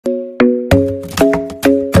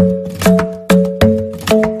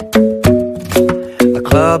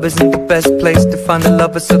club isn't the best place to find a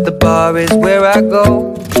lover, so the bar is where I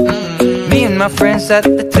go. Me and my friends at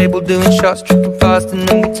the table doing shots, tripping fast, and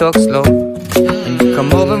then we talk slow. And you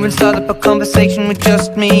come over and start up a conversation with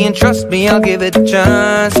just me, and trust me, I'll give it a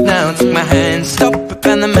chance. Now take my hand, stop it,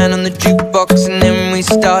 and the man on the jukebox, and then we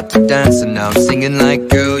start to dance. And now I'm singing like,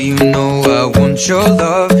 girl, you know I want your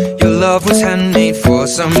love. Your love was handmade for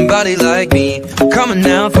somebody like me. Come on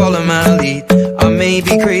now, follow my lead. I may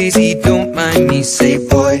be crazy, don't mind me. Say,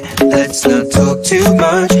 boy, let's not talk too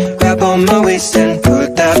much. Grab on my waist and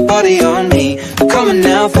put that body on me. Come on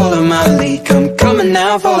now, follow my lead. Come on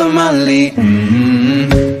now, follow my lead.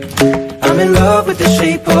 I'm in love with the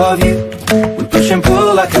shape of you. We push and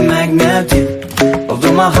pull like a magnet do.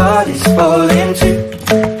 Although my heart is falling too,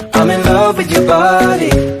 I'm in love with your body.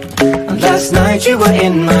 And last night you were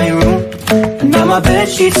in my room, and now my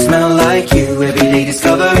bedsheets smell like you. Every day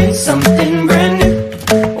discovering something brand new.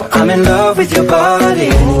 Well, I'm in love with your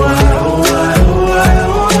body.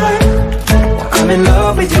 I'm in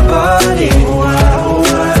love with your body.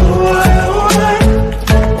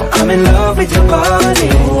 I'm in love with your body.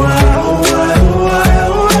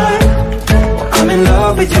 I'm in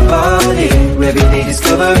love with your body. Every day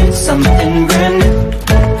discovering something brand new.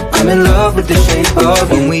 I'm in love with the shape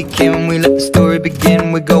of you. When we came, we let the story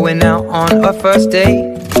begin. We're going out on our first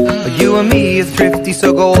date. But you and me are thrifty,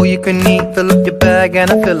 so go all you can eat. Fill up your bag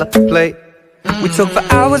and I fill up the plate. We talk for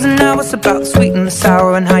hours and hours about the sweet and the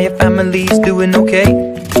sour, and how your family's doing okay.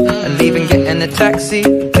 And leaving, getting a taxi,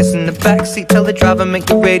 kissing the backseat, tell the driver make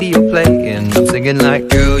the radio play. And I'm singing like,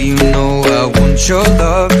 girl, you know I want your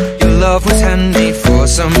love. Your love was handmade for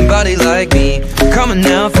somebody like me. Come on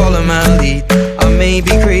now, follow my lead. I may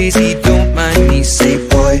be crazy, don't mind me. Say,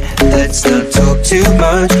 boy, let's not talk too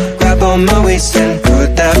much. Grab on my waist and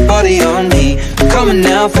put that body on me. Come on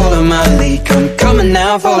now, follow my lead. Come on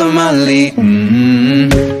now, follow my lead.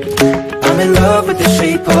 I'm in love with the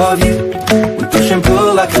shape of you. We push and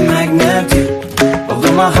pull like a magnet do.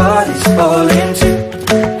 Although my heart is falling too,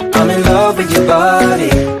 I'm in love with your body.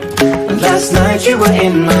 And last night you were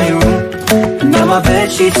in my room, and now my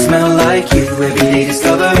bedsheets smell like you. Every day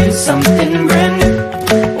discovering something brand new.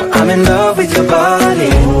 Well, I'm in love with your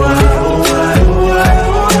body.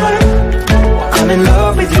 I'm in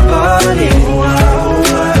love with your body.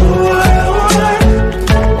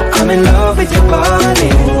 I'm in love with your body.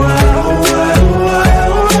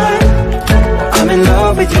 I'm in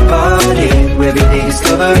love with your body. Every day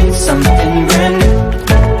discovering something brand new.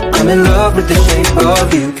 I'm in love with the shape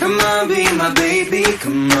of you. Come on, be my baby,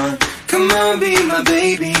 come on. Come on, be my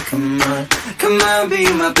baby, come on. Come on, be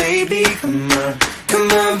my baby, come on.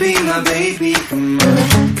 Come on, be my baby, come on.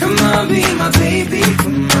 Come on, be my baby,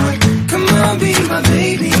 come on. Come on, be my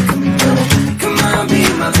baby, come on. Come on, be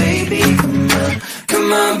my baby, come on.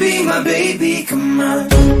 Come on, be my baby, come on.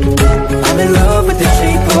 I'm in love with the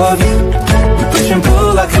shape of you. We push and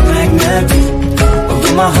pull like a magnet do.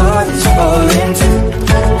 Although my heart is falling too,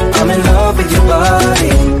 I'm in love with your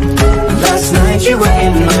body. Last night you were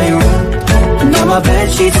in my room, and now my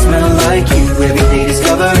bedsheets smell like you. Every day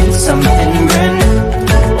discovering something brand new.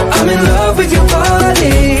 I'm in love with your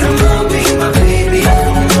body. Come on, be my baby,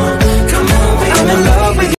 come on. Come on, be I'm in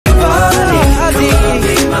love with your body. Come on,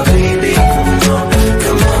 be my baby, come on.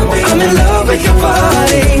 Come on, be I'm in love with your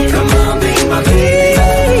body. Come on, be my baby,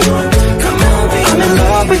 come on. Come on, be I'm in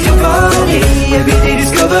love with your body. Every day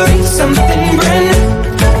discovering something brand new.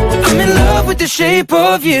 I'm in love with the shape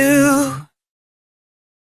of you.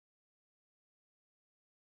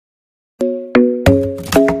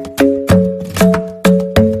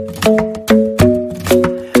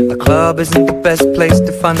 The club isn't the best place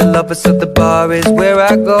to find a lover, so the bar is where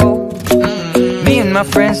I go. Me and my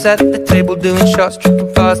friends at the table doing shots,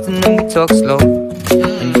 tripping fast, and then we talk slow.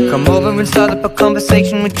 And you come over and start up a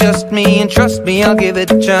conversation with just me, and trust me, I'll give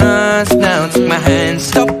it a chance. Now take my hand,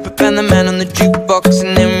 stop it, and the man on the jukebox,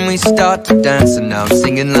 and then we start to dance. And now I'm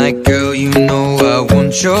singing like, girl, you know I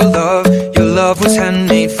want your love. Your love was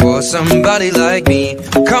handmade for somebody like me.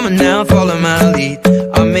 Come on now, follow my lead.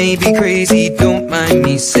 I may be crazy, don't mind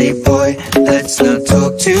me. Say, boy, let's not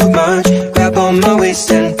talk too much. Grab on my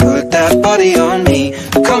waist and put that body on me.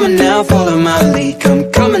 Come on now, follow my lead.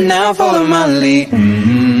 Come on now, follow my lead.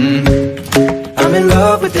 I'm in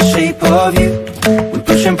love with the shape of you. We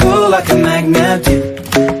push and pull like a magnet do.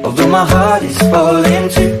 Although my heart is falling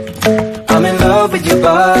too, I'm in love with your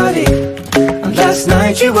body. And last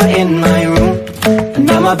night you were in my room, and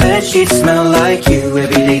now my bedsheets smell like you.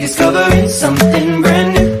 Every day discovering something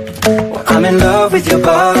brand new. Well, I'm in love with your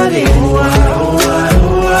body.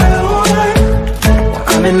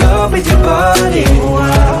 I'm in love with your body.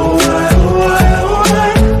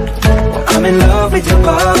 I'm in love with your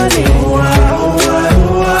body.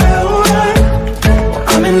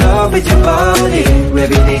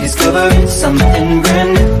 discovering something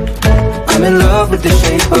brand new. I'm in love with the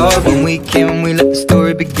shape of you. When we can, we let the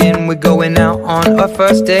story begin. We're going out on our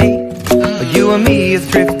first date. You and me are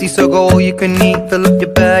thrifty, so go all you can eat. Fill up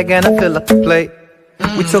your bag and I fill up the plate.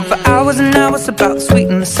 We talk for hours and hours about the sweet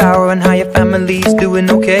and the sour and how your family's doing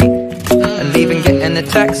okay. And leaving, getting a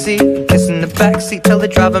taxi, kissing the backseat, tell the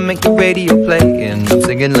driver make the radio play. And I'm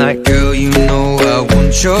singing like, girl, you know I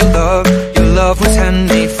want your love. Your love was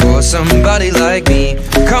handmade for somebody like me.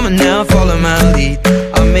 Come on now, follow my lead.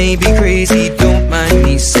 I may be crazy, don't mind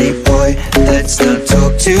me. Say, boy, let's not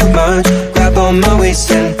talk too much. Grab on my waist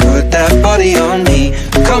and put that body on me.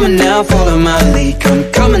 Come on now, follow my lead.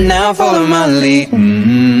 Come on now, follow my lead.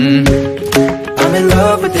 I'm in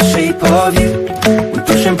love with the shape of you. We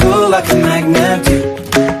push and pull like a magnet do.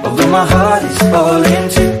 Although my heart is falling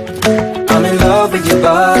too. I'm in love with your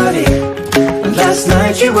body. Last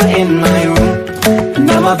night you were in my room, and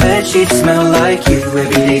now my bedsheets smell like you. Every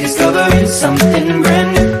day discovering something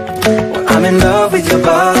brand new. Well, I'm in love with your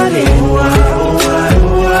body.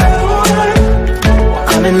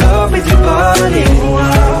 I'm in love with your body.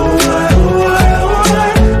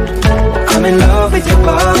 I'm in love with your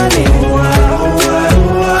body.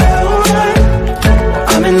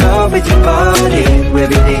 I'm in love with your body. Every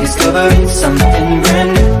day discovering something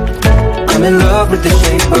brand new. I'm in love with the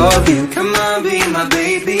shape of you. Come on, be my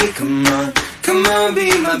baby, come on. Come on,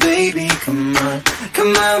 be my baby, come on.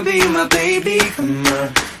 Come on, be my baby, come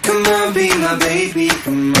on. Come on, be my baby,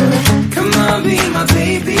 come on. Come on, be my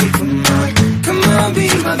baby, come on. Come on, be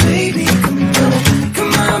my baby, come on.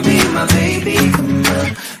 Come on, be my baby, come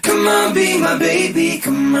on. Come on, be my baby,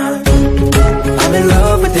 come on. I'm in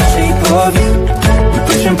love with the shape of you. We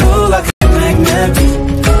push and pull like a magnet do.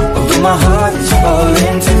 Although my heart is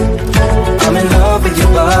falling too. I'm in love with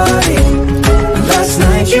your body. Last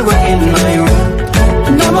night you were in my room,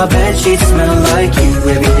 and now my bedsheets smell like you.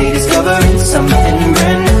 Every day discovering something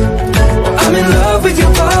brand new. I'm in love with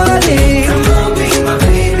your body. Come on, be my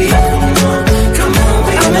baby. Come on, come on,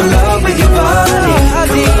 be I'm in love with your body.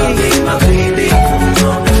 Come on, be my baby. Come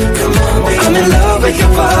on, come on, be I'm in love with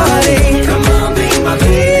your body. Come on, be my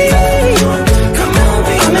baby. Come on,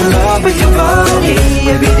 be I'm in love with your body.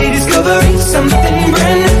 Every day discovering something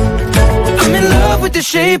brand new. I'm in love with the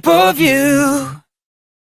shape of you.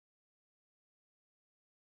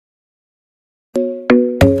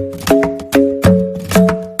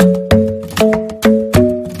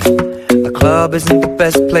 The club isn't the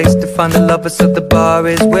best place to find the lovers, so the bar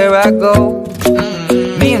is where I go.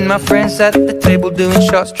 Me and my friends sat at the table doing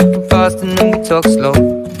shots, tripping fast, and then we talk slow.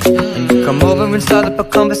 And you come over and start up a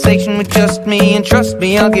conversation with just me, and trust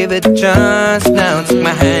me, I'll give it a chance. Now take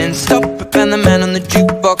my hand, stop it, and the man on the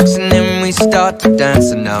jukebox, and then we start to dance.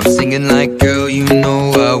 And now I'm singing like, girl, you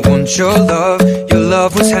know I want your love. Your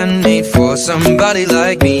love was handmade for somebody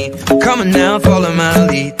like me. Come on now, follow my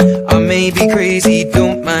lead. I may be crazy,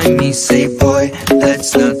 don't mind me. Say, boy,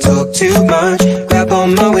 let's not talk too much. Grab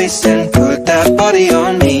on my waist and put that body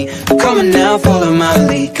on me. Come on now, follow my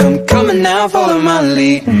lead. Come on now, follow my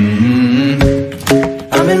lead.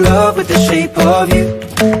 I'm in love with the shape of you.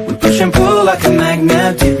 We push and pull like a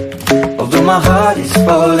magnet do. Although my heart is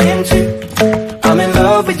falling too. I'm in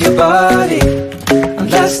love with your body.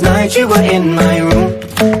 Last night you were in my room,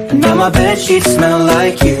 and now my bedsheets smell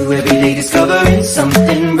like you. Every day discovering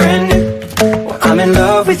something brand new. Well, I'm in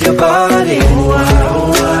love with your body.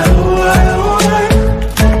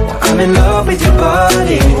 I'm in love with your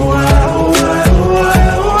body.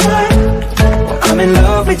 I'm in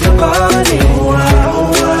love with your body.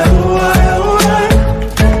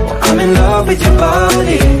 I'm in love with your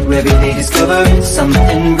body. Every day discovering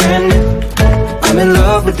something brand new. I'm in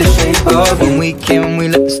love with the shape of you. When we can, we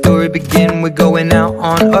let the story begin. We're going out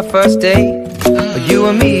on our first date. You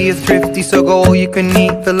and me are thrifty, so go all you can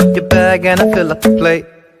eat. Fill up your bag and I fill up the plate.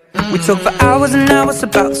 We talk for hours and hours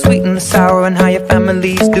about the sweet and the sour and how your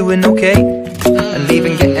family's doing okay. And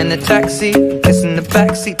leaving, getting a taxi, kissing the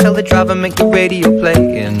backseat, tell the driver make the radio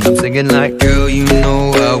play. And I'm singing like, girl, you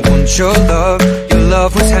know I want your love. Your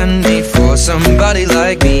love was handmade for somebody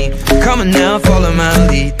like me. Come on now, follow my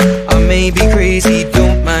lead. I may be crazy,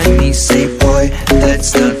 don't mind me. Say, boy,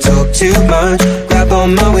 let's not talk too much. Grab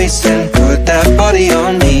on my waist and put that body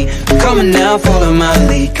on me. Come on now, follow my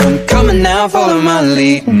lead. Come on now, follow my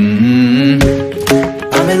lead. I'm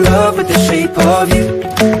in love with the shape of you.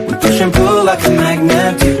 We push and pull like a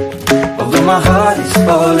magnet do. Although my heart is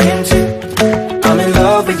falling too. I'm in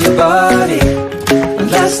love with your body.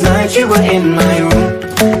 Last night you were in my room,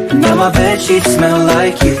 and now my bedsheets smell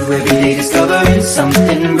like you. Every day discovering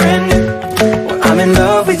something brand new. Well, I'm in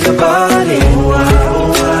love with your body.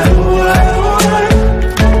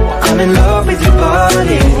 I'm in love with your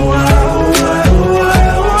body.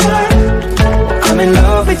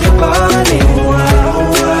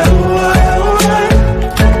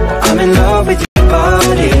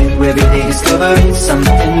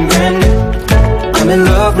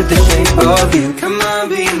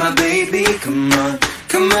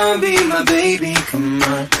 come on, be my baby, come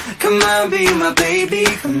on, come on, be my baby,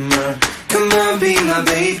 come on, come on, be my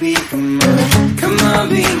baby, come on, come on,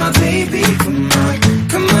 be my baby, come on,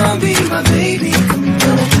 come on, be my baby, come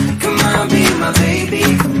on, come on, be my baby,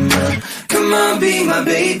 come on, come on, be my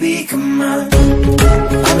baby, come on.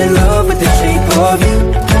 I'm in love with the shape of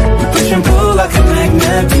you. We push and pull like a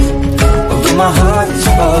magnet do. Although my heart is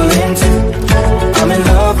falling too. I'm in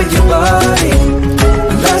love with your body.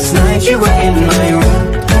 Last night you were in my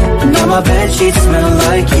room. Now my bedsheets smell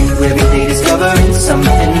like you. Every day discovering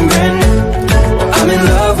something brand new. I'm in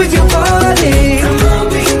love with your body. Come on,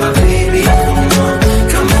 be my baby. Come on,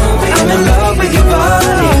 come on, be I'm in love with your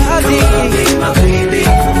body. Come on, be my baby.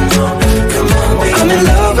 Come on, come on, be I'm in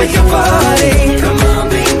love with your body. Come on,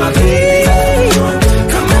 be my baby.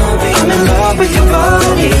 Come on, be I'm in love with your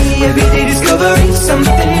body. Every day discovering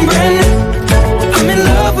something brand new. I'm in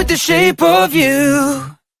love with the shape of you.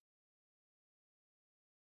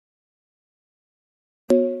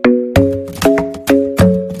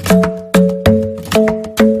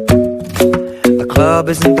 Club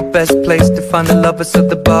isn't the best place to find the lovers, so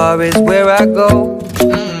the bar is where I go.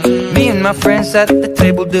 Me and my friends at the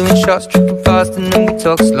table doing shots, tripping fast, and then we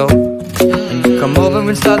talk slow. And you come over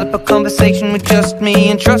and start up a conversation with just me,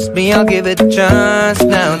 and trust me, I'll give it a chance.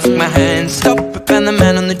 Now take my hand, stop it, and the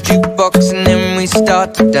man on the jukebox, and then we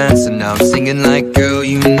start to dance. And now I'm singing like, girl,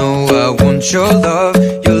 you know I want your love.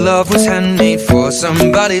 Your love was handmade for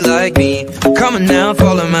somebody like me. Come on now,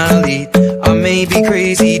 follow my lead. I may be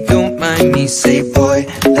crazy, don't mind me. Say, boy,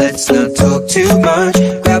 let's not talk too much.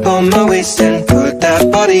 Grab on my waist and put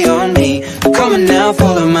that body on me. Come on now,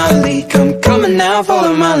 follow my lead. Come on now,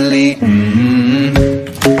 follow my lead.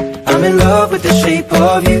 I'm in love with the shape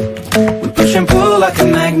of you. We push and pull like a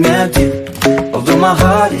magnet do. Although my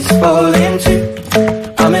heart is falling too.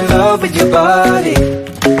 I'm in love with your body.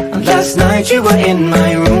 Last night you were in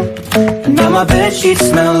my room. And now my bedsheets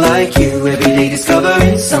smell like you. Every day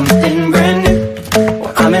discovering something brand new.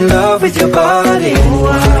 I'm in love with your body.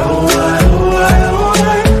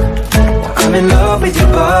 I'm in love with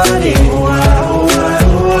your body.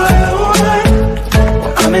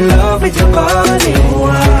 I'm in love with your body.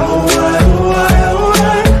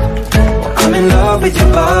 I'm in love with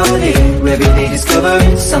your body. Every day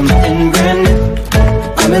discovering something brand new.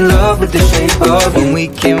 I'm in love with the shape of you. When we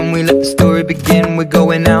came, we let the story begin. We're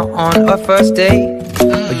going out on our first date.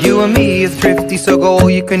 You and me are thrifty, so go all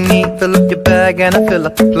you can eat. Fill up your bag and I fill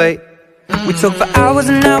up the plate. We talk for hours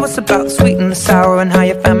and hours about the sweet and the sour, and how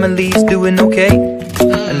your family's doing okay.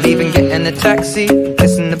 And leaving, getting a taxi,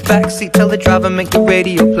 kissing the backseat, tell the driver make the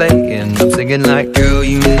radio play. And I'm singing like, girl,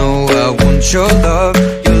 you know I want your love.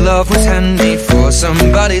 Your love was handmade for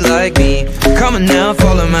somebody like me. Come on now,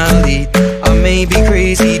 follow my lead. I may be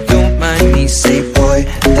crazy, don't mind me. Say, boy,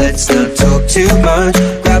 let's not talk too much.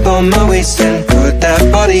 Grab on my waist and put that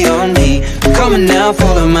body on me. Come on now,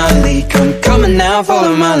 follow my lead. Come on now,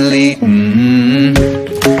 follow my lead. I'm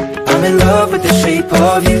in love with the shape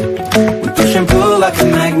of you. We push and pull like a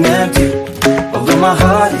magnet do. Although my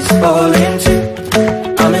heart is falling too.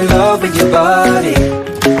 I'm in love with your body.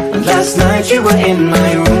 Last night you were in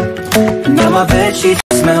my room. And now my bedsheets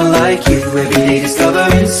smell like you. Every day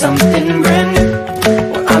discovering something brand new.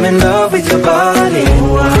 I'm in love with your body.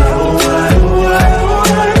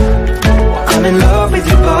 I'm in love with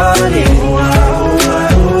your body.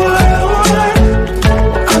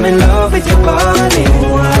 I'm in love with your body.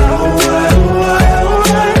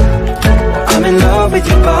 I'm in love with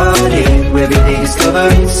your body. Every day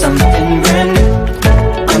discovering something brand new.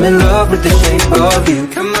 I'm in love with the shape of you.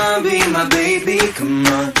 Come on, be my baby, come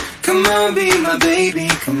on. Come on, be my baby,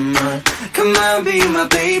 come on. Come on, be my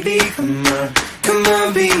baby, come on. Come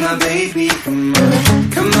on, be my baby, come on.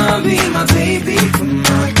 Come on, be my baby, come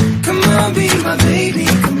on. Come on, be my baby,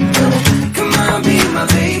 come on. Come on, be my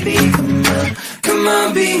baby, come on. Come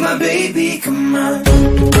on, be my baby, come on.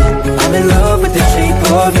 I'm in love with the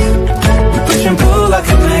shape of you. We push and pull like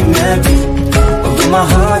a magnet do. Although my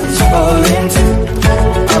heart is falling too.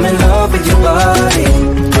 I'm in love with your body.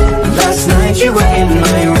 Last night you were in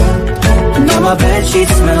my room. And now my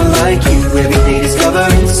bedsheets smell like you. Every day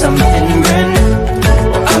discovering something brand new.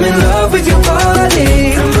 I'm in love with your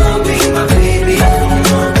body. Come on, be my baby.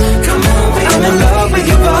 Come on, come on, be I'm in love with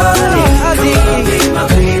your body. Come on, be my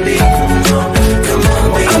baby. Come on, come on,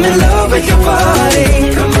 be I'm in love with your body.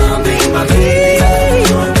 Come on, be my baby.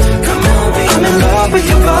 Come on, be I'm in love with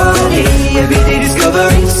your body. Every day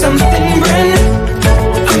discovering something brand new.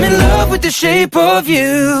 I'm in love with the shape of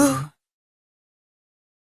you.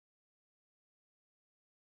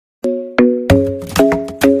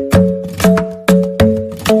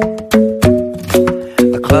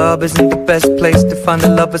 club isn't the best place to find a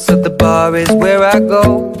lover, so the bar is where I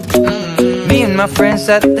go. Me and my friends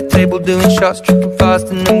sat at the table doing shots, tripping fast,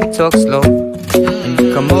 and then we talk slow. And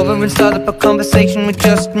you come over and start up a conversation with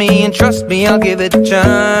just me, and trust me, I'll give it a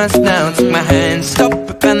chance. Now take my hand, stop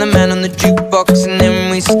it, and the man on the jukebox, and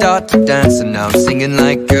then we start to dance. And now I'm singing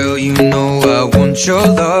like, girl, you know I want your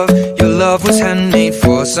love. Your love was handmade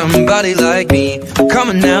for somebody like me. Come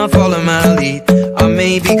on now, follow my lead. I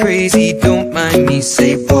may be crazy, don't mind me.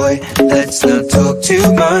 Say, boy, let's not talk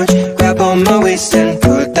too much. Grab on my waist and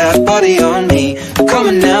put that body on me. Come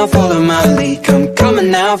on now, follow my lead. Come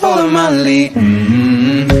on now, follow my lead.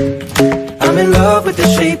 I'm in love with the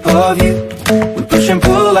shape of you. We push and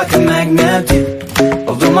pull like a magnet do.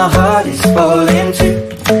 Although my heart is falling too,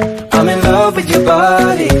 I'm in love with your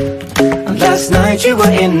body. And last night you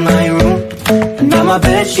were in my room, and now my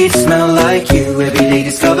bedsheets smell like you. Every day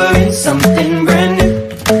discovering something brand new.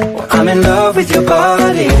 Well, I'm in love with your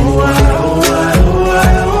body.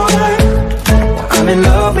 I'm in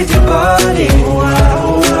love with your body.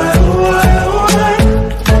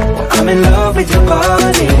 I'm in love with your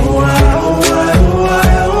body.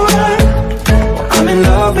 I'm in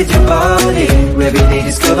love with your body. Every day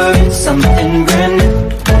discovering something brand new.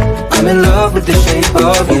 I'm in love with the shape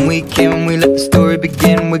of you. When we came, we let the story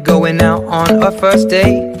begin. We're going out on our first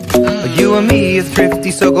date. You and me is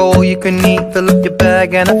thrifty, so go all you can eat. Fill up your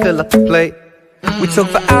bag and I fill up the plate. We talk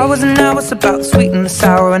for hours and hours about the sweet and the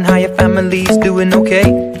sour, and how your family's doing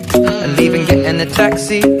okay. And even getting a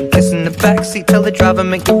taxi, kissing the backseat, tell the driver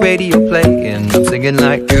make the radio play. And I'm singing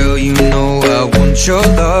like, girl, you know I want your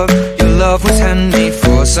love. Your love was handmade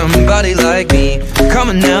for somebody like me. Come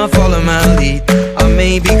on now, follow my lead. I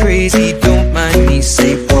may be crazy, don't mind me.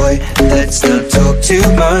 Say, boy, let's not talk too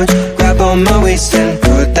much. Grab on my waist and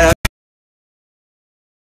put that.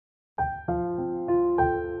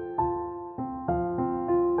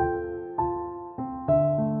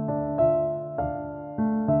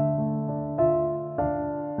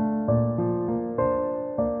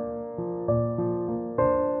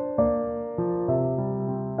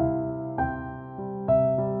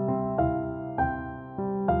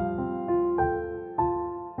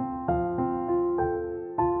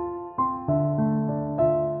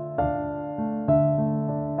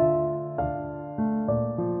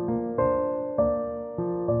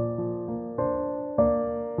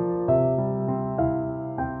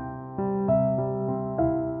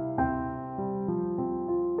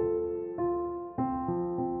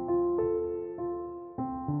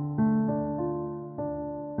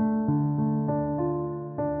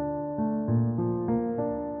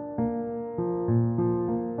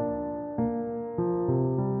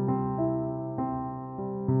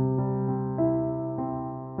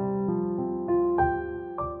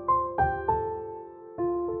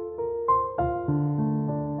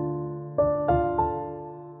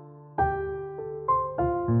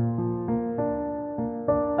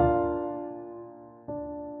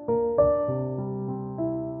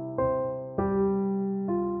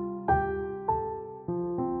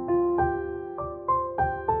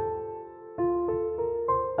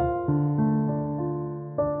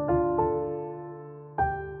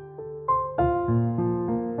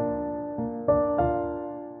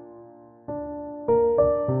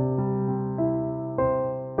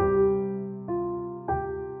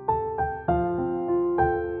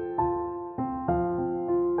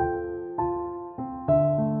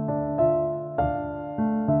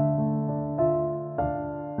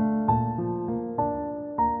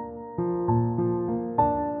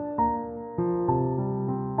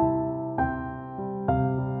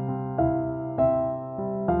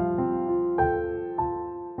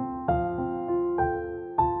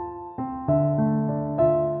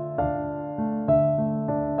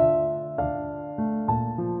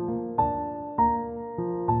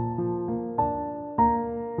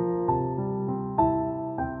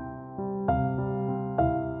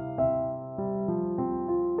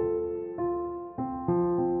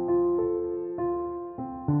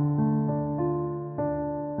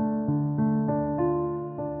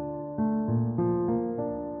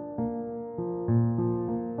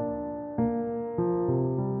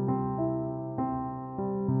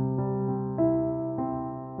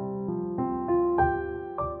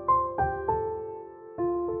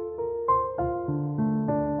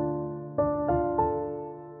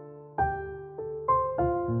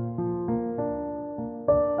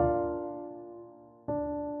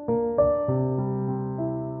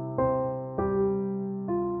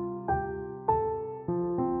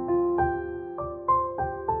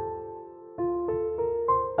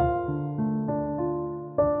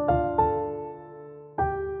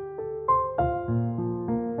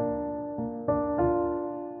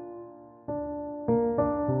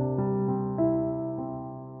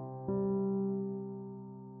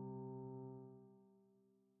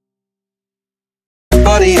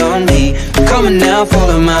 now,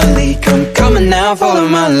 follow my lead. Come, coming now, follow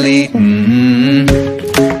my lead. I'm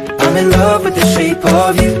in love with the shape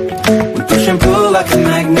of you. We push and pull like a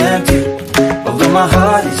magnet do. Although my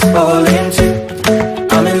heart is falling too,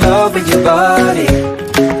 I'm in love with your body.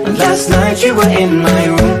 Last night you were in my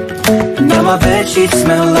room, and now my bedsheets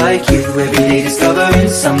smell like you. Every day discovering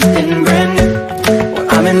something brand new. Well,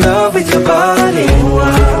 I'm in love with your body.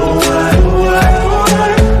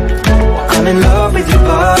 I'm in love with your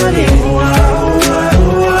body.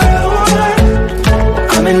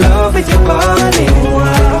 I'm in love with your body.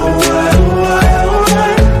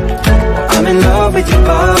 I'm in love with your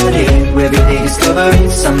body. Every day discovering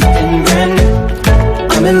something brand new.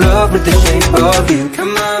 I'm in love with the shape of you.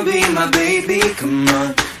 Come on, be my baby, come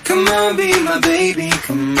on. Come on, be my baby,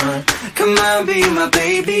 come on. Come on, be my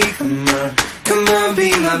baby, come on. Come on,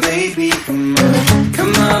 be my baby, come on.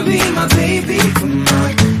 Come on, be my baby, come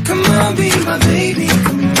on. Come on, be my baby,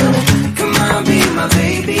 come on. Come on, be my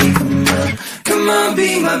baby, come on. Come on,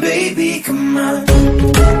 be my baby, come on.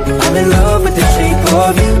 I'm in love with the shape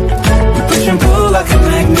of you. We push and pull like a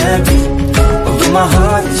magnet do. Although my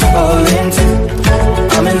heart is falling too,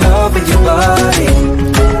 I'm in love with your body.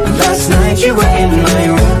 Last night you were in my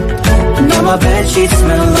room, and now my bedsheets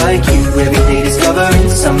smell like you. Every day discovering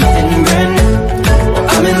something brand new.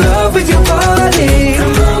 I'm in love with your body.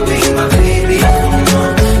 Come on, be my baby, come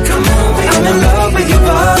on. Come on, be I'm in love with your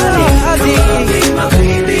body. Come on, be my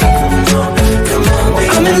baby, come on. Come on, be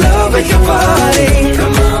I'm in love with your body.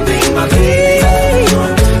 Come on, be my baby, come on.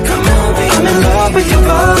 Come on, be I'm in love with your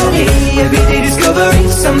body. Every day discovering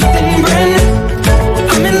something brand new.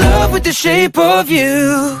 I'm in love with the shape of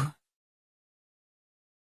you.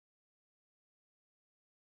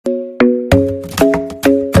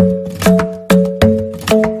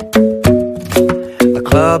 The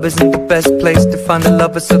club isn't the best place to find the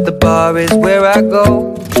lovers, so the bar is where I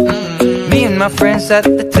go. Me and my friends at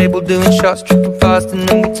the table doing shots, tripping fast, and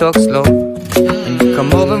then we talk slow. And you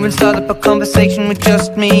come over and start up a conversation with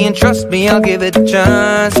just me, and trust me, I'll give it a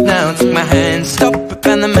chance. Now take my hand, stop it,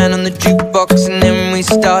 and the man on the jukebox, and then we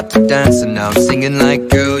start to dance. And now I'm singing like,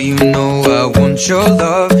 girl, you know I want your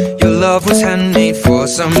love. Your love was handmade for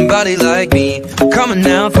somebody like me. Come on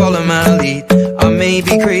now, follow my lead. I may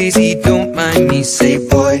be crazy, don't mind me. Say,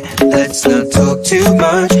 boy, let's not talk too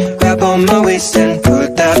much. Grab on my waist and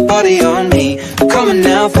put that body on me. Come on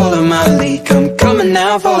now, follow my lead. Come, coming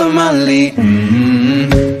now, follow my lead.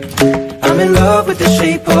 I'm in love with the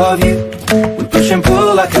shape of you. We push and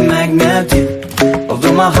pull like a magnet do.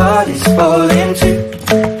 Although my heart is falling too,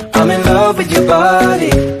 I'm in love with your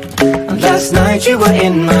body. Last night you were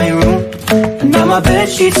in my room, and now my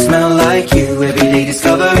bedsheets smell like you. Every day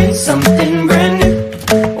discovering something brand new.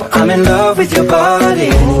 Well, I'm in love with your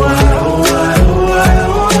body.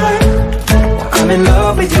 I'm in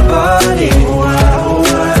love with your body.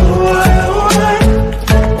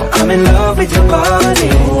 I'm in love with your body.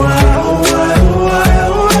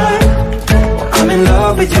 I'm in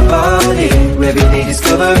love with your body. Every day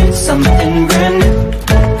discovering something brand new.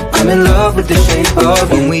 I'm in love with the shape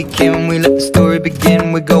of you. When we came, we let the story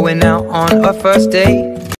begin. We're going out on our first date.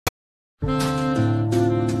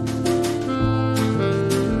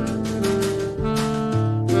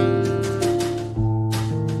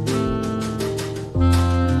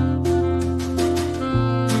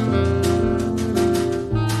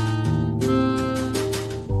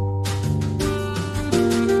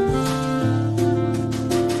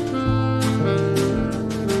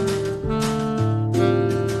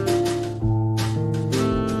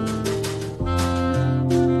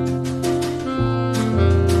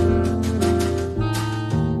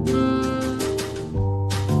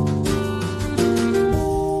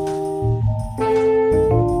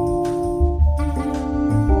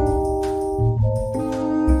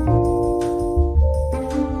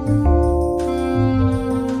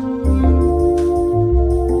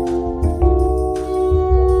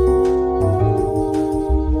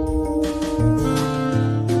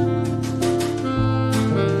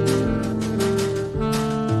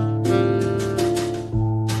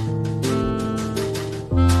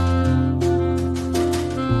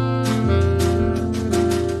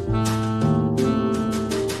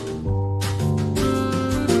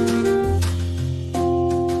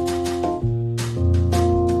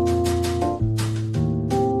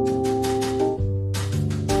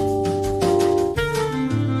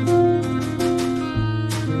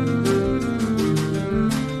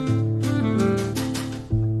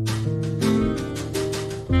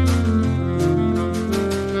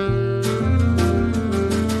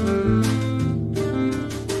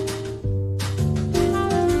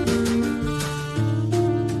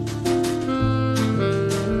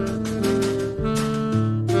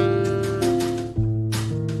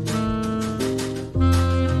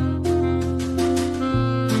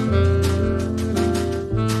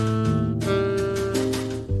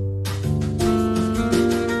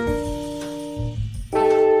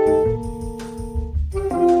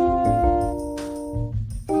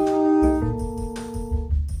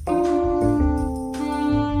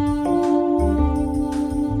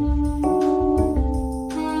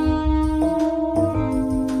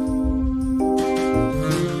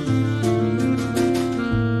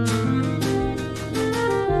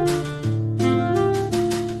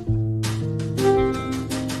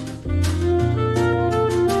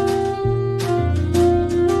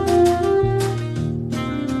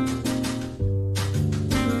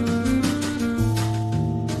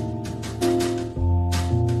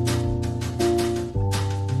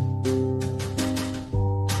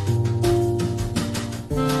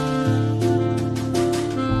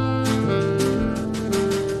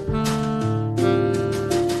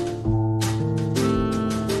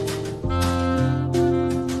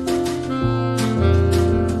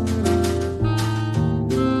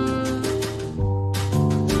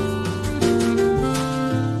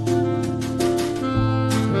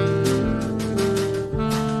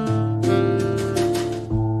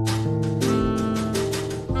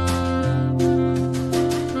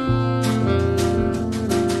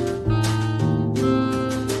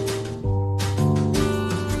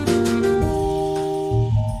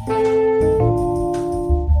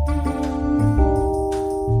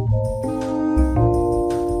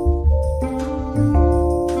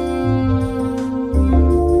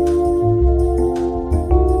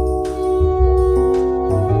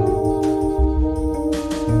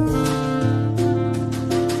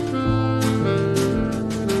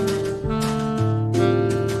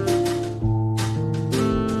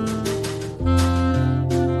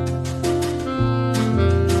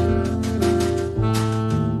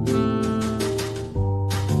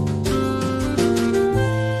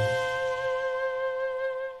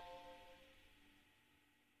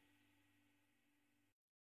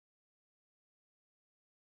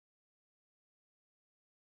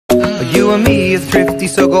 You and me are thrifty,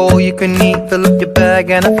 so go all you can eat. Fill up your bag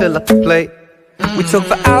and I fill up the plate. We talk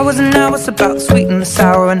for hours and hours about the sweet and the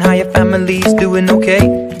sour and how your family's doing okay.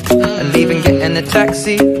 And leaving, getting a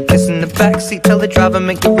taxi, kissing the backseat, tell the driver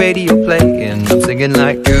make the radio play. And I'm singing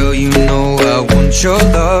like, girl, you know I want your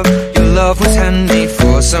love. Your love was handmade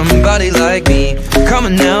for somebody like me. Come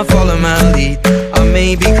on now, follow my lead. I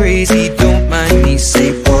may be crazy, don't mind me.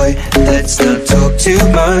 Say, boy, let's not talk too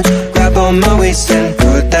much. Grab on my waist and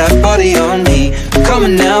put that body on me. Come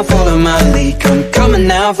on now, follow my lead. Come on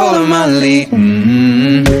now, follow my lead.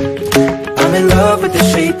 I'm in love with the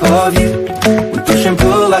shape of you. We push and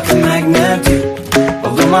pull like a magnet do.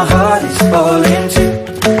 Although my heart is falling too.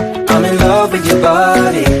 I'm in love with your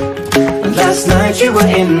body. Last night you were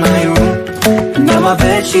in my room, and now my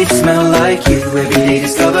bedsheets smell like you. Every day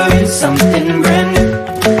discovering something brand new.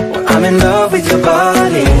 Well, I'm in love with your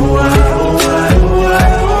body.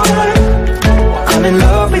 I'm in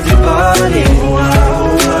love with your body.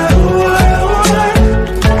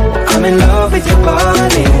 I'm in love with your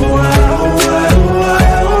body.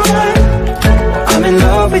 I'm in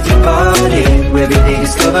love with your body. Every day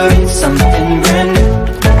discovering something brand new.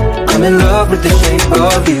 I'm in love with the shape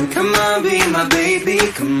of you. Come on, be my baby,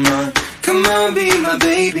 come on. Come on, be my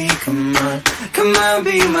baby, come on. Come on,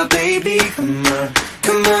 be my baby, come on.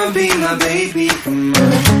 Come on, be my baby, come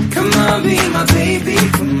on. Come on, be my baby,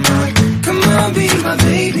 come on. Come on, be my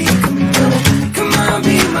baby, come on. Come on,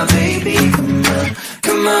 be my baby, come on.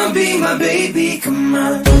 Come on, be my baby, come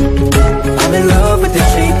on. I'm in love with the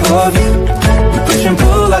shape of you. We push and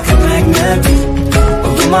pull like a magnet do.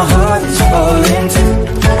 Although my heart is falling too.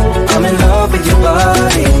 I'm in love with your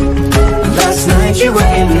body. Last night you were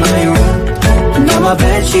in my room, and now my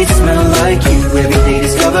bedsheets smell like you. Every day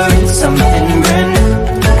discovering something brand new.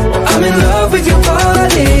 I'm in love with your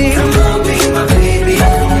body.